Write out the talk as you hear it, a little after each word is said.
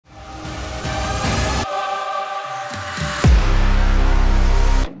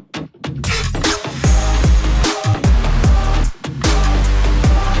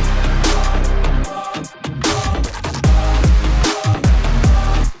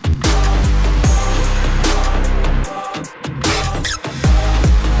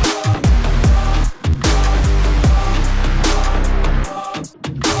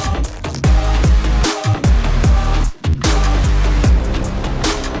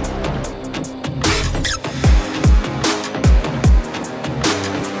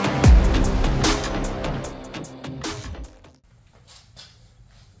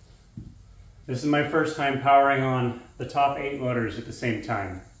This is my first time powering on the top 8 motors at the same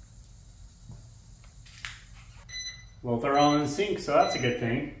time. Well, they're all in sync, so that's a good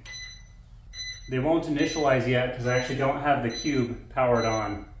thing. They won't initialize yet because I actually don't have the cube powered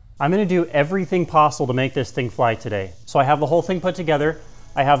on. I'm going to do everything possible to make this thing fly today. So I have the whole thing put together.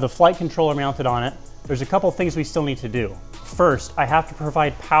 I have the flight controller mounted on it. There's a couple things we still need to do. First, I have to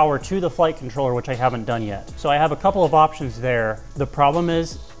provide power to the flight controller, which I haven't done yet. So I have a couple of options there. The problem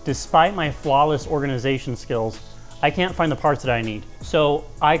is, despite my flawless organization skills, I can't find the parts that I need. So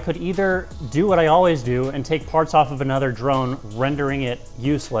I could either do what I always do and take parts off of another drone, rendering it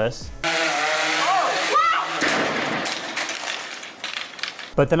useless.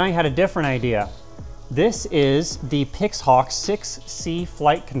 But then I had a different idea. This is the Pixhawk 6C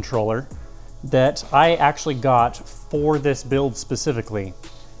flight controller that I actually got for this build specifically,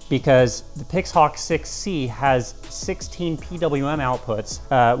 because the Pixhawk 6C has 16 PWM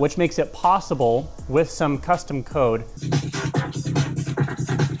outputs, which makes it possible with some custom code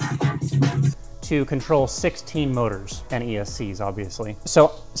to control 16 motors and ESCs, obviously.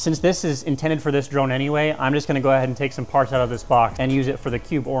 So since this is intended for this drone anyway, I'm just gonna go ahead and take some parts out of this box and use it for the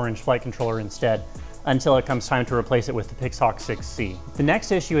Cube Orange flight controller instead, until it comes time to replace it with the Pixhawk 6C. The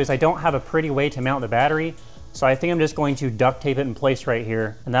next issue is I don't have a pretty way to mount the battery, so I think I'm just going to duct tape it in place right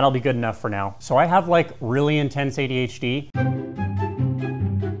here, and that'll be good enough for now. So I have like really intense ADHD,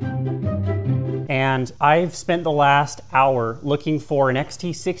 and I've spent the last hour looking for an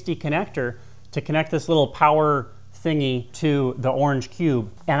XT60 connector to connect this little power thingy to the orange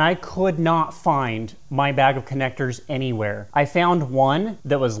cube, and I could not find my bag of connectors anywhere. I found one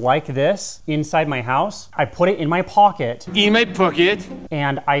that was like this inside my house. I put it in my pocket. In my pocket.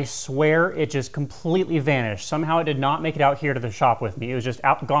 And I swear it just completely vanished. Somehow it did not make it out here to the shop with me. It was just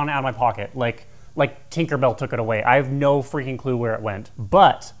gone out of my pocket, like Tinkerbell took it away. I have no freaking clue where it went.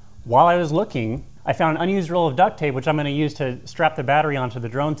 But while I was looking, I found an unused roll of duct tape, which I'm going to use to strap the battery onto the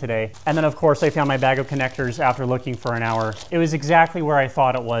drone today. And then of course I found my bag of connectors after looking for an hour. It was exactly where I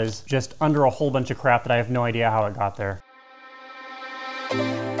thought it was, just under a whole bunch of crap that I have no idea how it got there.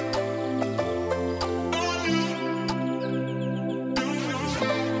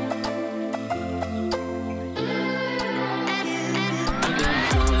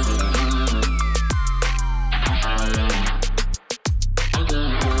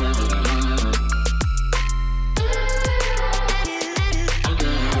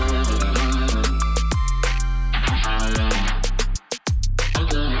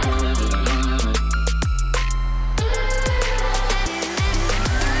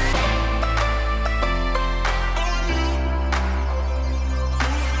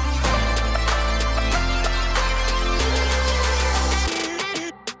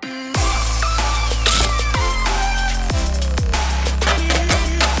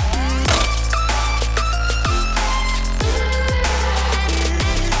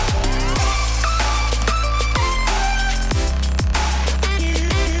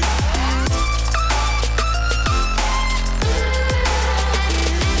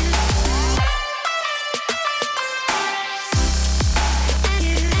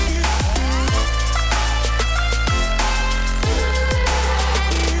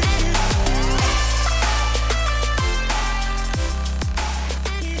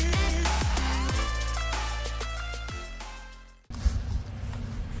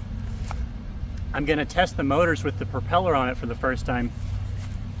 I'm gonna test the motors with the propeller on it for the first time.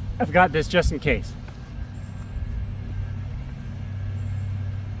 I've got this just in case.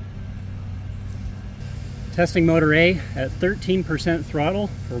 Testing motor A at 13% throttle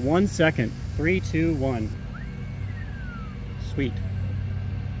for 1 second. 3, 2, 1. Sweet.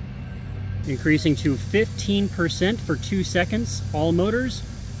 Increasing to 15% for 2 seconds, all motors.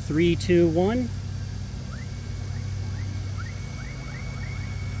 3, 2, 1.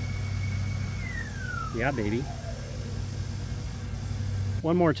 Yeah, baby.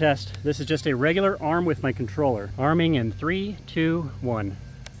 One more test. This is just a regular arm with my controller. Arming in 3, 2, 1.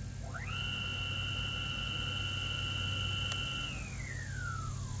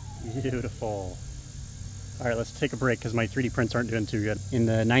 Beautiful. All right, let's take a break because my 3D prints aren't doing too good in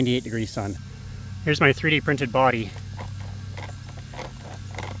the 98-degree sun. Here's my 3D printed body.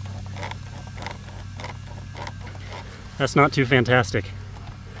 That's not too fantastic.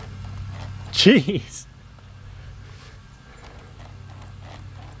 Jeez.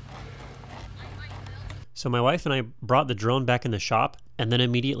 So my wife and I brought the drone back in the shop and then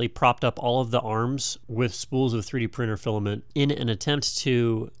immediately propped up all of the arms with spools of 3D printer filament in an attempt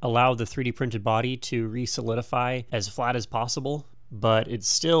to allow the 3D printed body to re-solidify as flat as possible, but it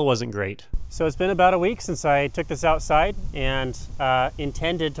still wasn't great. So it's been about a week since I took this outside and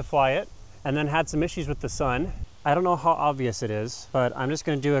intended to fly it. and then had some issues with the sun. I don't know how obvious it is, but I'm just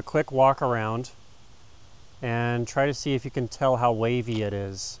going to do a quick walk around and try to see if you can tell how wavy it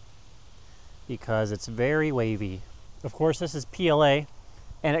is, because it's very wavy. Of course, this is PLA,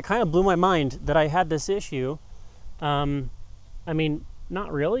 and it kind of blew my mind that I had this issue. I mean,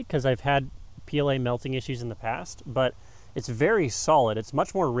 not really, because I've had PLA melting issues in the past, but it's very solid. It's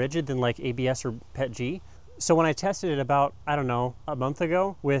much more rigid than like ABS or PETG. So when I tested it about, I don't know, a month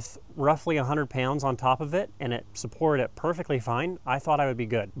ago with roughly 100 pounds on top of it, and it supported it perfectly fine, I thought I would be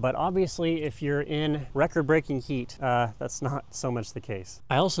good. But obviously, if you're in record-breaking heat, that's not so much the case.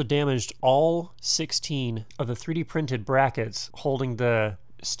 I also damaged all 16 of the 3D printed brackets holding the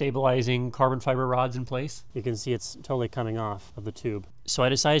stabilizing carbon fiber rods in place. You can see it's totally coming off of the tube. So I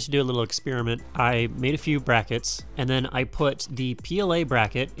decided to do a little experiment. I made a few brackets, and then I put the PLA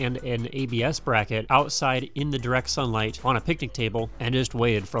bracket and an ABS bracket outside in the direct sunlight on a picnic table and just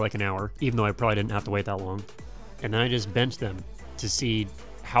waited for like an hour, even though I probably didn't have to wait that long. And then I just bent them to see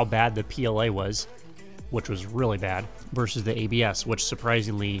how bad the PLA was, which was really bad, versus the ABS, which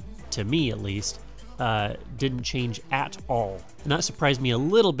surprisingly, to me at least, didn't change at all. And that surprised me a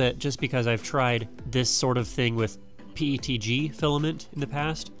little bit just because I've tried this sort of thing with PETG filament in the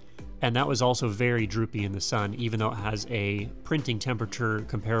past, and that was also very droopy in the sun, even though it has a printing temperature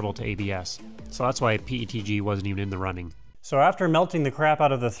comparable to ABS. So that's why PETG wasn't even in the running. So after melting the crap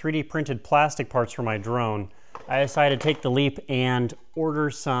out of the 3D printed plastic parts for my drone, I decided to take the leap and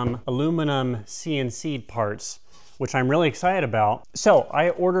order some aluminum CNC parts, which I'm really excited about. So I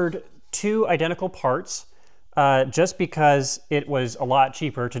ordered 2 identical parts just because it was a lot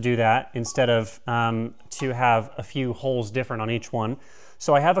cheaper to do that instead of to have a few holes different on each one.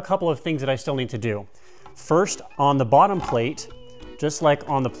 So I have a couple of things that I still need to do. First, on the bottom plate, just like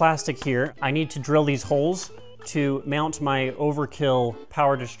on the plastic here, I need to drill these holes to mount my overkill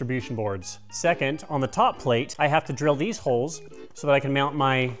power distribution boards. Second, on the top plate, I have to drill these holes so that I can mount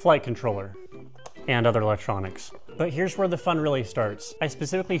my flight controller and other electronics. But here's where the fun really starts. I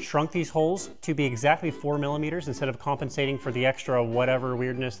specifically shrunk these holes to be exactly 4 millimeters instead of compensating for the extra whatever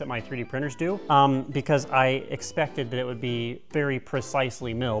weirdness that my 3D printers do, because I expected that it would be very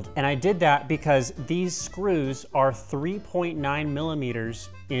precisely milled. And I did that because these screws are 3.9 millimeters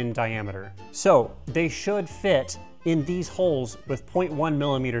in diameter. So they should fit in these holes with 0.1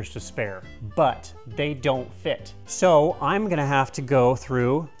 millimeters to spare, but they don't fit. So I'm gonna have to go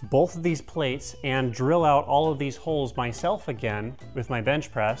through both of these plates and drill out all of these holes myself again with my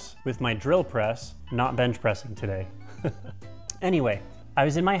bench press, with my drill press, not bench pressing today. Anyway, I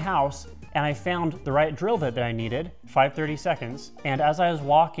was in my house and I found the right drill bit that I needed, 5/32, and as I was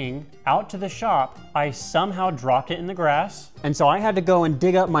walking out to the shop, I somehow dropped it in the grass. And so I had to go and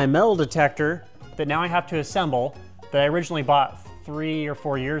dig up my metal detector that now I have to assemble, that I originally bought 3 or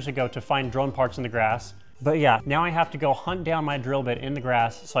 4 years ago to find drone parts in the grass. But yeah, now I have to go hunt down my drill bit in the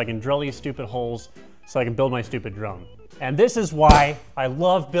grass so I can drill these stupid holes so I can build my stupid drone. And this is why I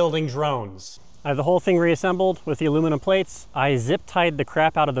love building drones. I have the whole thing reassembled with the aluminum plates. I zip tied the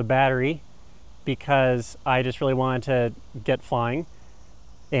crap out of the battery because I just really wanted to get flying,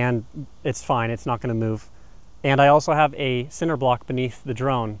 and it's fine, it's not gonna move. And I also have a cinder block beneath the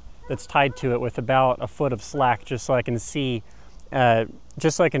drone that's tied to it with about a foot of slack, just so I can see how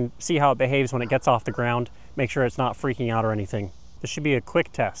it behaves when it gets off the ground, make sure it's not freaking out or anything. This should be a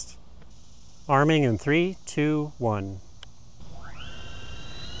quick test. Arming in 3, 2, 1.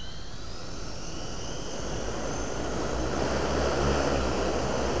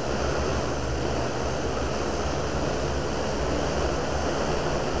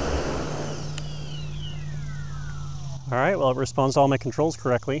 All right, well, it responds to all my controls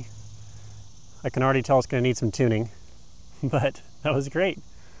correctly. I can already tell it's gonna need some tuning, but that was great.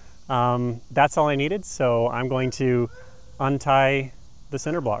 That's all I needed, so I'm going to untie the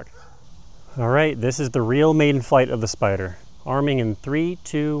cinder block. All right, this is the real maiden flight of the Spider. Arming in 3,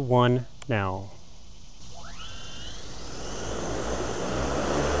 2, 1, now.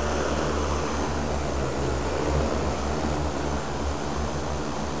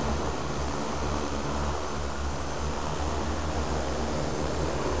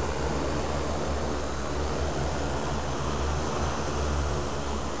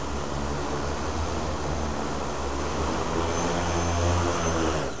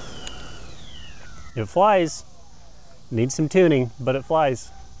 It flies. Needs some tuning, but it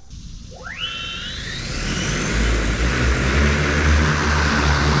flies.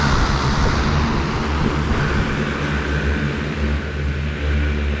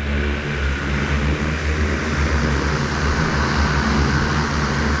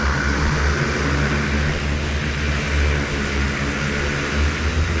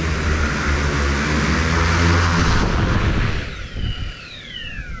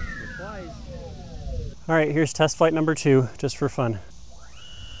 All right, here's test flight number 2, just for fun.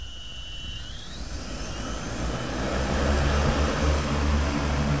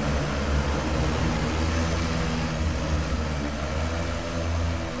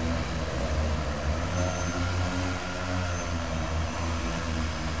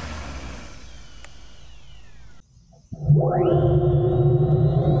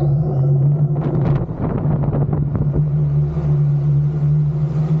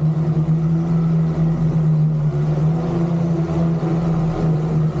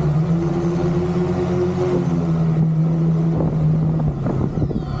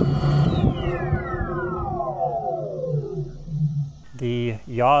 The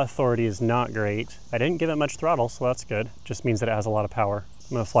yaw authority is not great. I didn't give it much throttle, so that's good. Just means that it has a lot of power.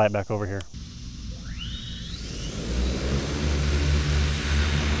 I'm gonna fly it back over here.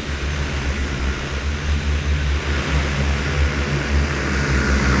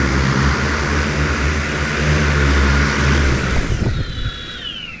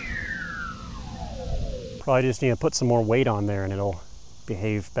 Probably just need to put some more weight on there and it'll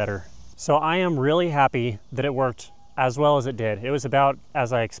behave better. So I am really happy that it worked as well as it did. It was about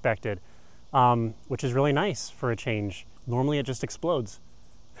as I expected, which is really nice for a change. Normally it just explodes.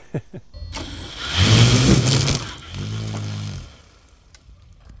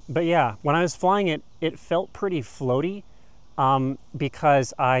 But yeah, when I was flying it, it felt pretty floaty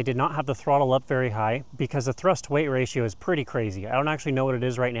because I did not have the throttle up very high because the thrust weight ratio is pretty crazy. I don't actually know what it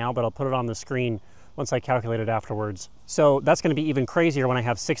is right now, but I'll put it on the screen once I calculate it afterwards. So that's gonna be even crazier when I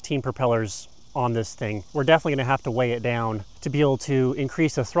have 16 propellers on this thing. We're definitely gonna have to weigh it down to be able to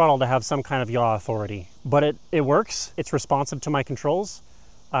increase the throttle to have some kind of yaw authority. But it works, it's responsive to my controls.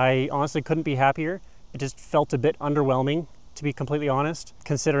 I honestly couldn't be happier. It just felt a bit underwhelming, to be completely honest,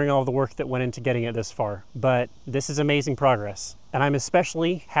 considering all the work that went into getting it this far. But this is amazing progress. And I'm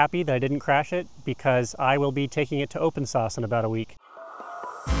especially happy that I didn't crash it because I will be taking it to open source in about a week.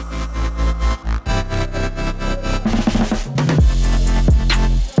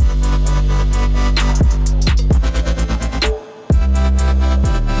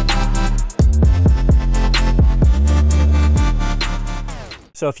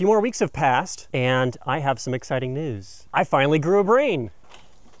 So a few more weeks have passed and I have some exciting news. I finally grew a brain.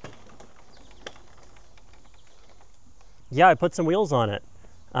 Yeah, I put some wheels on it.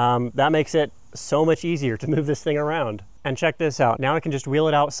 That makes it so much easier to move this thing around. And check this out. Now I can just wheel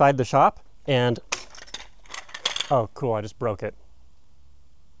it outside the shop and, oh cool, I just broke it.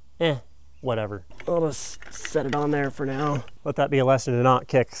 Whatever. I'll just set it on there for now. Let that be a lesson to not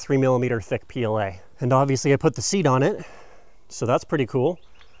kick 3mm thick PLA. And obviously I put the seat on it, so that's pretty cool.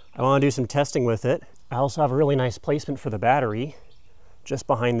 I want to do some testing with it. I also have a really nice placement for the battery just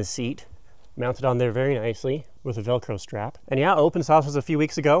behind the seat, mounted on there very nicely with a Velcro strap. And yeah, open source was a few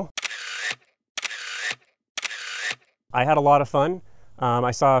weeks ago. I had a lot of fun.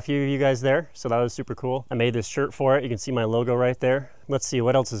 I saw a few of you guys there, so that was super cool. I made this shirt for it. You can see my logo right there. Let's see,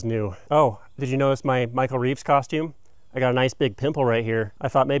 what else is new? Oh, did you notice my Michael Reeves costume? I got a nice big pimple right here. I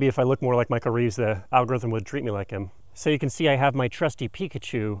thought maybe if I look more like Michael Reeves, the algorithm would treat me like him. So you can see I have my trusty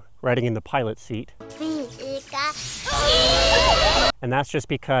Pikachu riding in the pilot seat. And that's just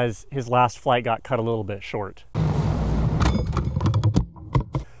because his last flight got cut a little bit short.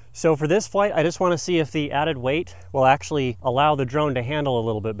 So for this flight, I just want to see if the added weight will actually allow the drone to handle a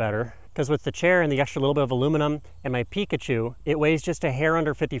little bit better. Because with the chair and the extra little bit of aluminum and my Pikachu, it weighs just a hair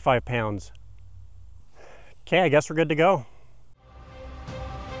under 55 pounds. Okay, I guess we're good to go.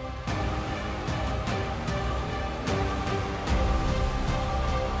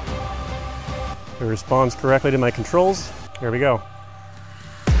 It responds correctly to my controls. Here we go.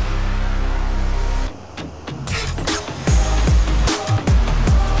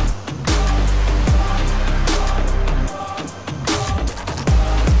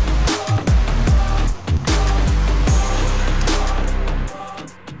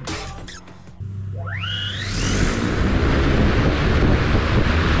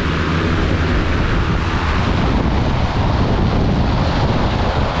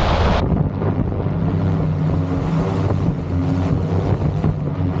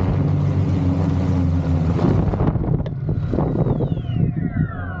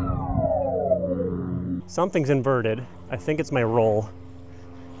 Something's inverted. I think it's my roll.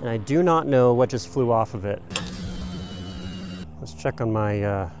 And I do not know what just flew off of it. Let's check on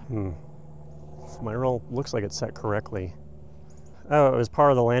my, my roll looks like it's set correctly. Oh, it was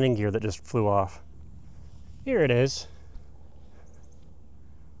part of the landing gear that just flew off. Here it is.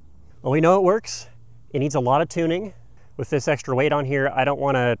 Well, we know it works. It needs a lot of tuning. With this extra weight on here, I don't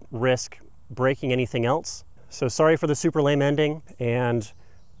want to risk breaking anything else. So sorry for the super lame ending, and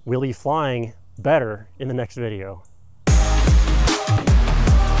we'll be flying better in the next video.